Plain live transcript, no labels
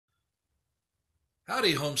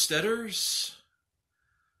Howdy, homesteaders.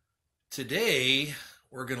 Today,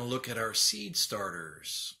 we're going to look at our seed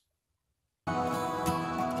starters.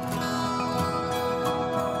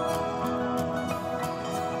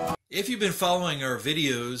 If you've been following our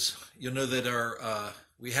videos, you'll know that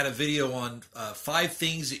we had a video on 5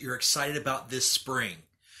 things that you're excited about this spring.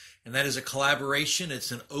 And that is a collaboration.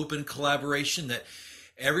 It's an open collaboration that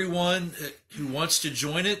everyone who wants to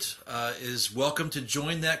join it is welcome to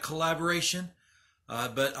join that collaboration.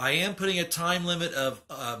 But I am putting a time limit of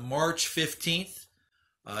March 15th.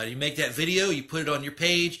 You make that video, you put it on your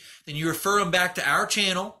page, then you refer them back to our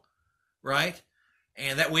channel, right?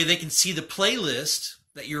 And that way they can see the playlist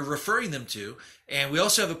that you're referring them to. And we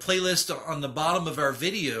also have a playlist on the bottom of our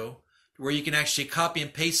video where you can actually copy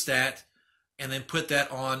and paste that and then put that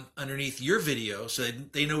on underneath your video so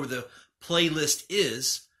they know where the playlist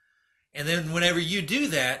is. And then whenever you do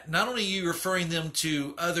that, not only are you referring them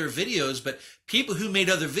to other videos, but people who made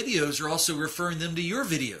other videos are also referring them to your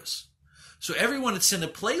videos. So everyone that's in the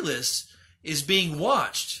playlist is being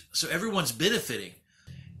watched. So everyone's benefiting.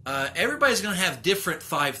 Everybody's going to have different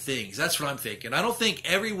 5 things. That's what I'm thinking. I don't think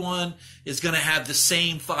everyone is going to have the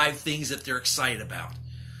same 5 things that they're excited about.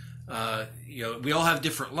 We all have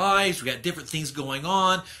different lives. We got different things going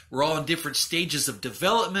on. We're all in different stages of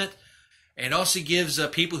development. And also gives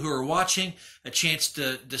people who are watching a chance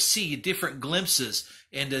to see different glimpses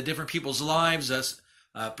into different people's lives,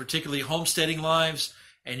 particularly homesteading lives.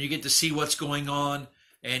 And you get to see what's going on.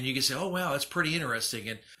 And you can say, oh, wow, that's pretty interesting.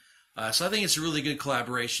 And so I think it's a really good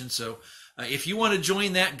collaboration. So if you want to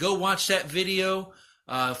join that, go watch that video.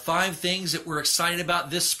 5 things that we're excited about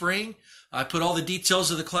this spring. I put all the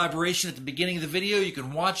details of the collaboration at the beginning of the video. You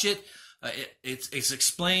can watch it. It's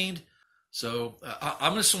explained. So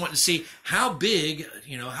I'm just wanting to see how big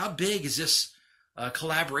is this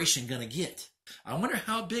collaboration going to get? I wonder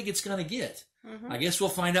how big it's going to get. I guess we'll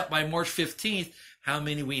find out by March 15th how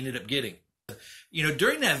many we ended up getting.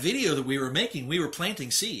 During that video that we were making, we were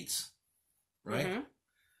planting seeds, right?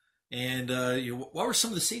 And what were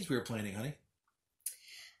some of the seeds we were planting, honey?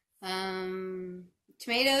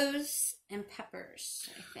 Tomatoes and peppers,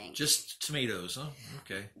 I think. Just tomatoes, huh?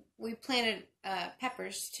 Okay. We planted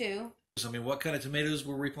peppers too. I mean, what kind of tomatoes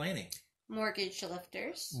were we planting? Mortgage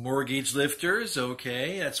lifters. Mortgage lifters,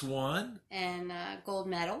 okay, that's one. And gold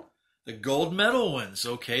medal. The gold medal ones,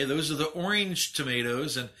 okay. Those are the orange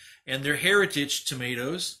tomatoes, and they're heritage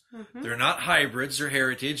tomatoes. They're not hybrids, they're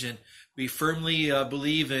heritage, and we firmly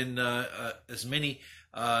believe in as many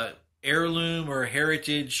heirloom or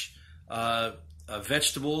heritage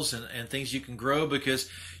vegetables and things you can grow, because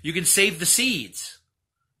you can save the seeds.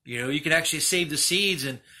 You can actually save the seeds,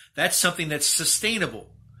 and that's something that's sustainable.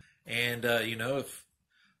 And, if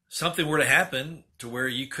something were to happen to where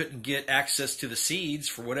you couldn't get access to the seeds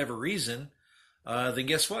for whatever reason, then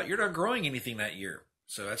guess what? You're not growing anything that year.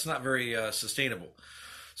 So that's not very sustainable.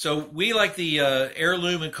 So we like the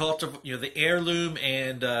heirloom and the heirloom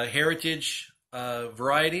and heritage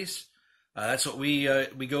varieties. That's what we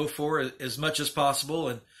go for as much as possible.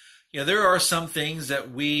 And, there are some things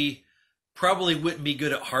that we probably wouldn't be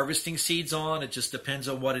good at harvesting seeds on. It just depends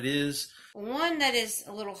on what it is. One that is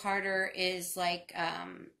a little harder is like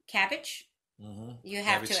cabbage. You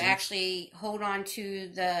have to actually hold on to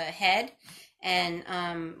the head and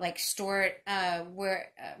store it where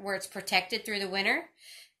it's protected through the winter,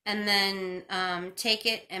 and then take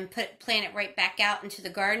it and plant it right back out into the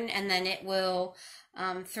garden, and then it will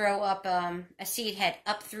throw up a seed head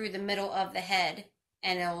up through the middle of the head.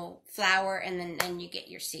 And it'll flower, and then you get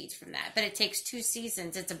your seeds from that. But it takes 2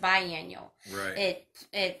 seasons. It's a biennial. Right.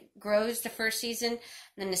 It grows the first season, and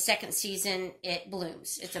then the second season it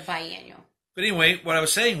blooms. It's a biennial. But anyway, what I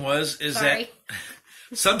was saying is that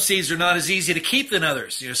some seeds are not as easy to keep than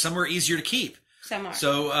others. Some are easier to keep. Some are.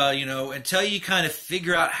 So until you kind of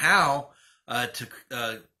figure out how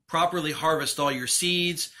to properly harvest all your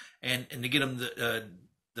seeds and to get them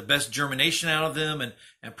the best germination out of them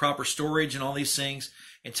and proper storage and all these things.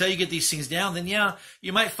 Until you get these things down, then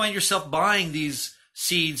you might find yourself buying these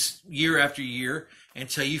seeds year after year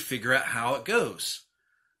until you figure out how it goes.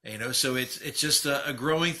 So it's just a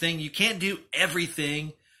growing thing. You can't do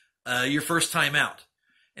everything your first time out.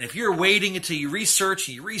 And if you're waiting until you research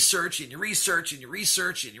and you research and you research and you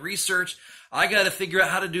research and you research, I got to figure out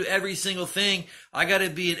how to do every single thing. I got to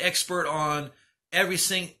be an expert on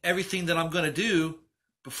everything that I'm going to do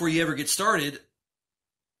before you ever get started.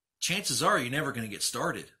 Chances are you're never going to get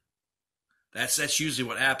started. That's usually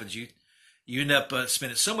what happens. You end up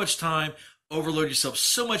spending so much time, overload yourself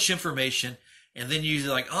so much information, and then you're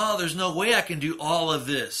like, oh, there's no way I can do all of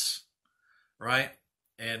this, right?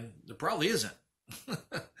 And there probably isn't.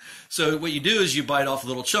 So what you do is you bite off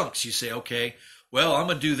little chunks. You say, okay, well, I'm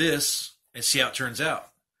going to do this and see how it turns out.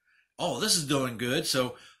 Oh, this is doing good.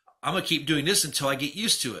 So I'm going to keep doing this until I get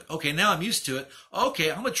used to it. Okay, now I'm used to it. Okay,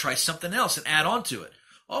 I'm going to try something else and add on to it.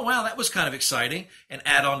 Oh, wow, that was kind of exciting. And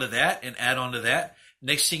add on to that and add on to that.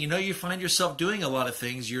 Next thing you know, you find yourself doing a lot of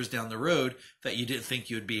things years down the road that you didn't think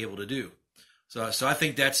you would be able to do. So I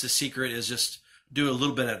think that's the secret, is just do a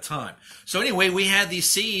little bit at a time. So anyway, we had these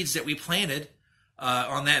seeds that we planted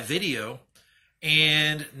on that video.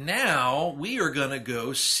 And now we are going to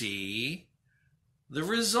go see the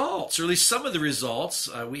results, or at least some of the results.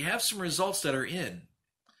 We have some results that are in.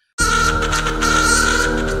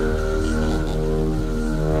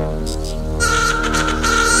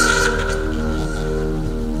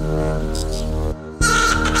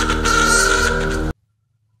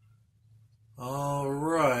 All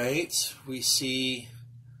right, we see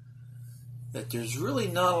that there's really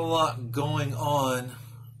not a lot going on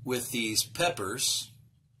with these peppers.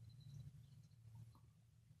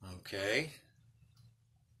 Okay.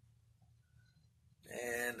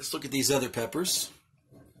 And let's look at these other peppers.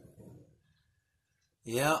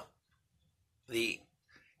 Yeah. The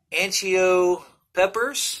ancho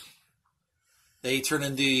peppers. They turn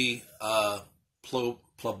into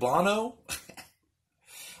poblano.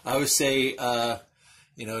 I would say, no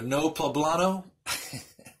poblano.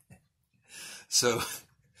 So,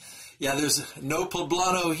 yeah, there's no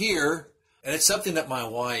poblano here. And it's something that my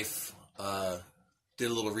wife did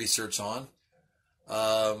a little research on.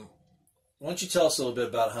 Why don't you tell us a little bit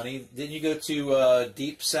about it, honey? Didn't you go to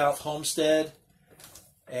Deep South Homestead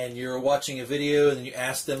and you were watching a video and then you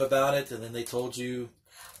asked them about it and then they told you?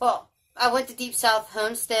 Well, I went to Deep South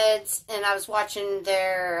Homesteads and I was watching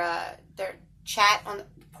their chat on the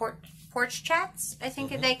porch chats, I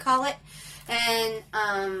think they call it. And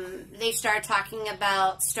they started talking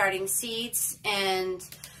about starting seeds, and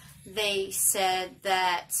they said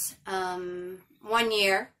that 1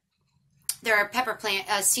 year their pepper plant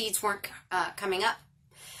seeds weren't coming up,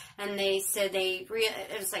 and they said it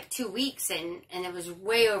was like 2 weeks, and it was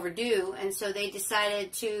way overdue, and so they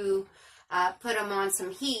decided to put them on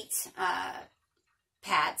some heat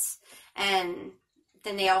pads, and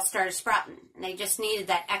then they all started sprouting. And they just needed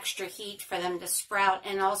that extra heat for them to sprout.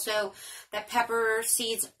 And also, that pepper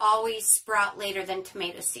seeds always sprout later than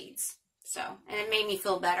tomato seeds. So, and it made me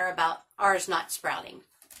feel better about ours not sprouting.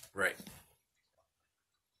 Right.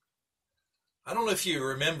 I don't know if you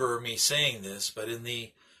remember me saying this, but in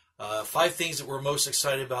the 5 things that we're most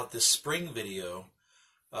excited about this spring video,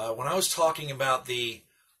 when I was talking about the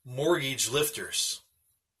mortgage lifters,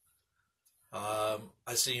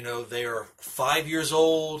 I said, they are 5 years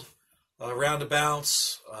old,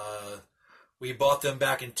 roundabouts. We bought them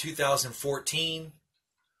back in 2014.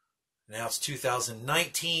 Now it's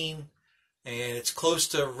 2019, and it's close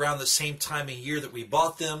to around the same time of year that we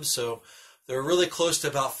bought them. So they're really close to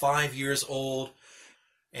about 5 years old.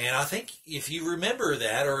 And I think if you remember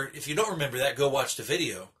that, or if you don't remember that, go watch the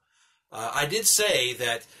video. I did say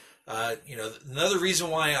that, another reason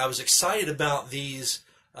why I was excited about these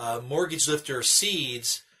mortgage lifter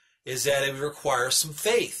seeds is that it would require some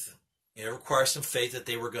faith. It requires some faith that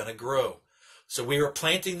they were going to grow. So we were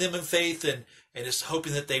planting them in faith and just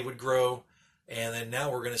hoping that they would grow. And then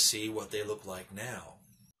now we're going to see what they look like now.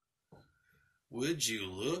 Would you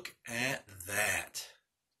look at that?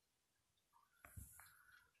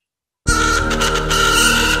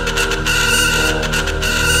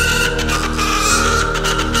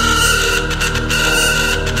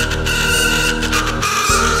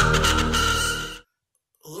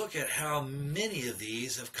 Look at how many of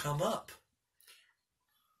these have come up.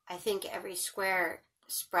 I think every square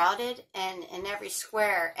sprouted, and in every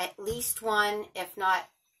square, at least one, if not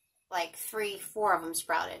like 3, 4 of them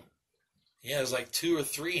sprouted. Yeah, there's like 2 or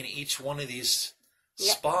 3 in each one of these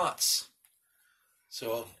spots.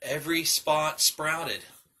 So every spot sprouted.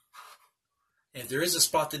 And if there is a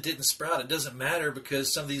spot that didn't sprout, it doesn't matter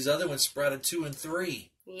because some of these other ones sprouted 2 and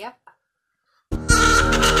 3. Yep.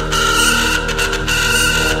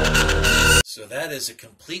 So that is a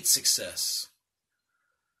complete success.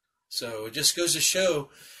 So it just goes to show,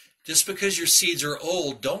 just because your seeds are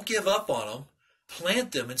old, don't give up on them.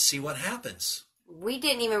 Plant them and see what happens. We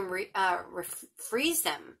didn't even freeze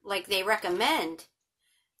them like they recommend.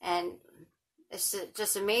 And it's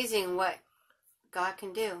just amazing what God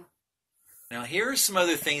can do. Now here are some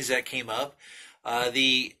other things that came up.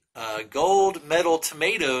 The gold medal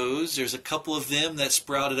tomatoes, there's a couple of them that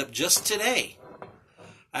sprouted up just today.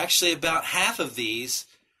 Actually, about half of these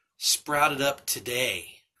sprouted up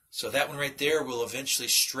today. So that one right there will eventually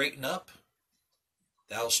straighten up.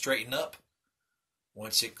 That'll straighten up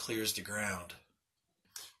once it clears the ground.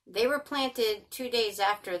 They were planted 2 days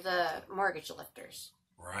after the mortgage lifters.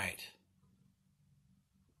 Right.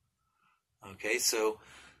 Okay, so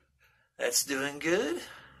that's doing good.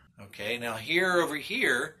 Okay, now over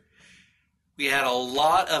here, we had a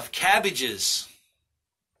lot of cabbages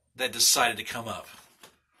that decided to come up.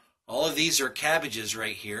 All of these are cabbages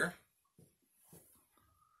right here.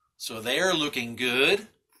 So they are looking good.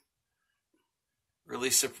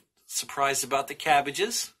 Really surprised about the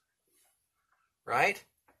cabbages. Right?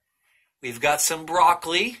 We've got some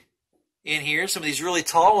broccoli in here. Some of these really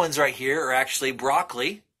tall ones right here are actually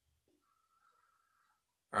broccoli.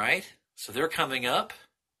 Right? So they're coming up.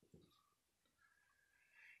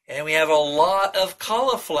 And we have a lot of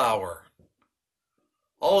cauliflower.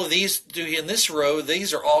 All of these in this row,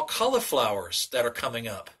 these are all cauliflowers that are coming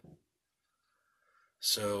up.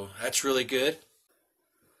 So that's really good.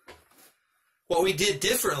 What we did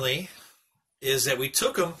differently is that we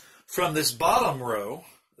took them from this bottom row.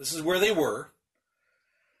 This is where they were.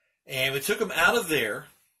 And we took them out of there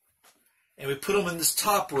and we put them in this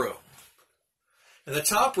top row. In the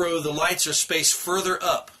top row, the lights are spaced further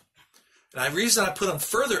up. And the reason I put them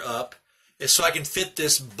further up is so I can fit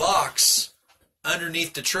this box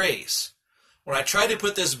underneath the trays. When I tried to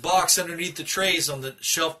put this box underneath the trays on the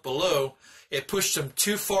shelf below, it pushed them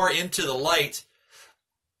too far into the light,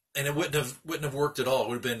 and it wouldn't have worked at all. It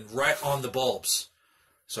would have been right on the bulbs.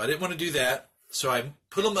 So I didn't want to do that. So I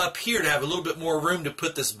put them up here to have a little bit more room to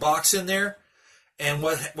put this box in there. And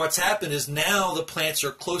what's happened is now the plants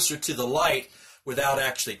are closer to the light without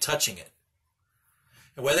actually touching it.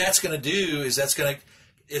 And what that's going to do is it's going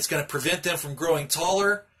to prevent them from growing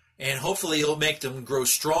taller, and hopefully it'll make them grow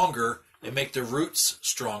stronger and make their roots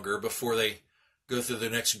stronger before they go through their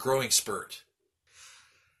next growing spurt.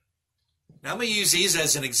 Now I'm going to use these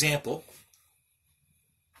as an example.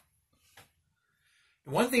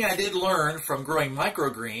 And one thing I did learn from growing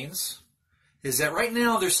microgreens is that right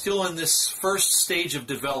now they're still in this first stage of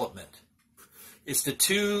development. It's the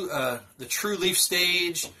true leaf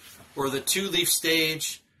stage or the two leaf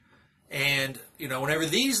stage, and whenever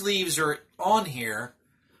these leaves are on here,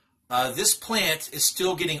 this plant is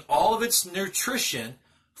still getting all of its nutrition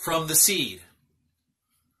from the seed,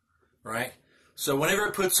 right? So whenever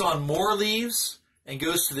it puts on more leaves and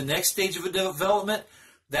goes to the next stage of development,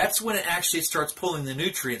 that's when it actually starts pulling the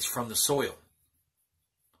nutrients from the soil.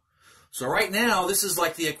 So right now, this is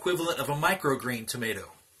like the equivalent of a microgreen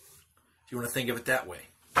tomato, if you want to think of it that way.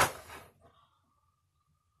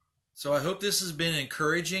 So I hope this has been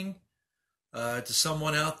encouraging to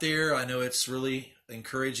someone out there. I know it's really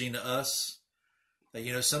encouraging to us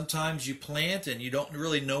that, sometimes you plant and you don't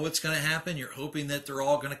really know what's going to happen. You're hoping that they're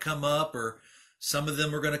all going to come up, or some of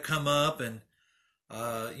them are going to come up, and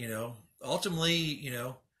ultimately,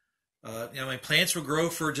 plants will grow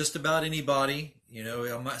for just about anybody.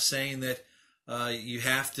 I'm not saying that you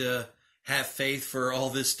have to have faith for all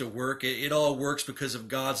this to work. It all works because of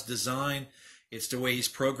God's design. It's the way He's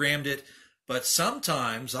programmed it. But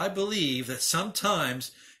sometimes, I believe that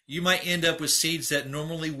sometimes you might end up with seeds that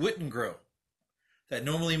normally wouldn't grow, that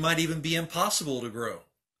normally might even be impossible to grow.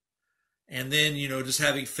 And then, just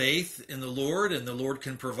having faith in the Lord, and the Lord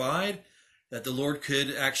can provide, that the Lord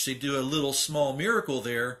could actually do a little small miracle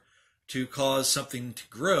there to cause something to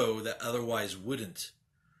grow that otherwise wouldn't.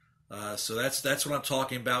 So that's what I'm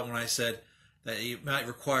talking about when I said that it might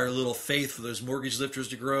require a little faith for those mortgage lifters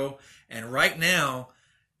to grow. And right now,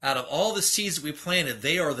 out of all the seeds that we planted,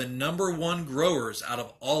 they are the number one growers out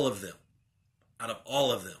of all of them. Out of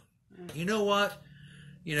all of them. You know what?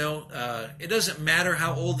 It doesn't matter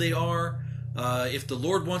how old they are. If the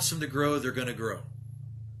Lord wants them to grow, they're going to grow.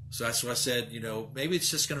 So that's what I said, maybe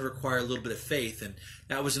it's just going to require a little bit of faith. And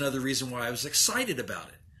that was another reason why I was excited about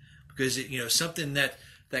it. Because, something that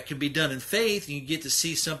can be done in faith, and you get to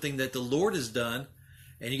see something that the Lord has done,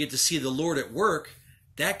 and you get to see the Lord at work,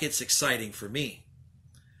 that gets exciting for me.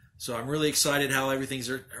 So I'm really excited how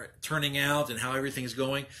everything's turning out and how everything's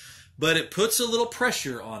going. But it puts a little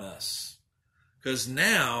pressure on us, because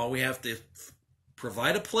now we have to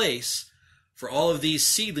provide a place for all of these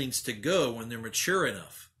seedlings to go when they're mature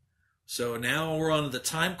enough. So now we're on the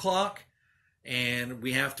time clock, and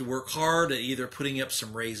we have to work hard at either putting up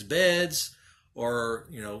some raised beds, or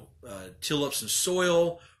till up some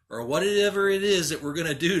soil, or whatever it is that we're going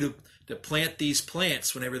to do to plant these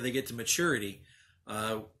plants whenever they get to maturity.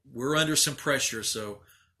 We're under some pressure, so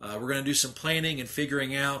we're going to do some planning and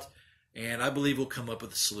figuring out, and I believe we'll come up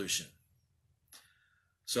with a solution.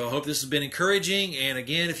 So I hope this has been encouraging, and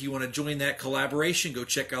again, if you want to join that collaboration, go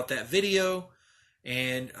check out that video,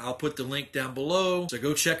 and I'll put the link down below, so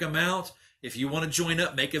go check them out. If you want to join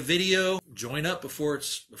up, make a video, join up before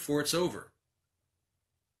it's over.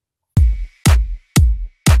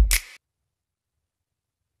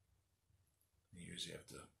 usually have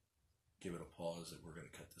to give it a pause that we're going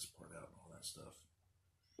to cut this part out and all that stuff.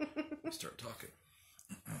 Start talking.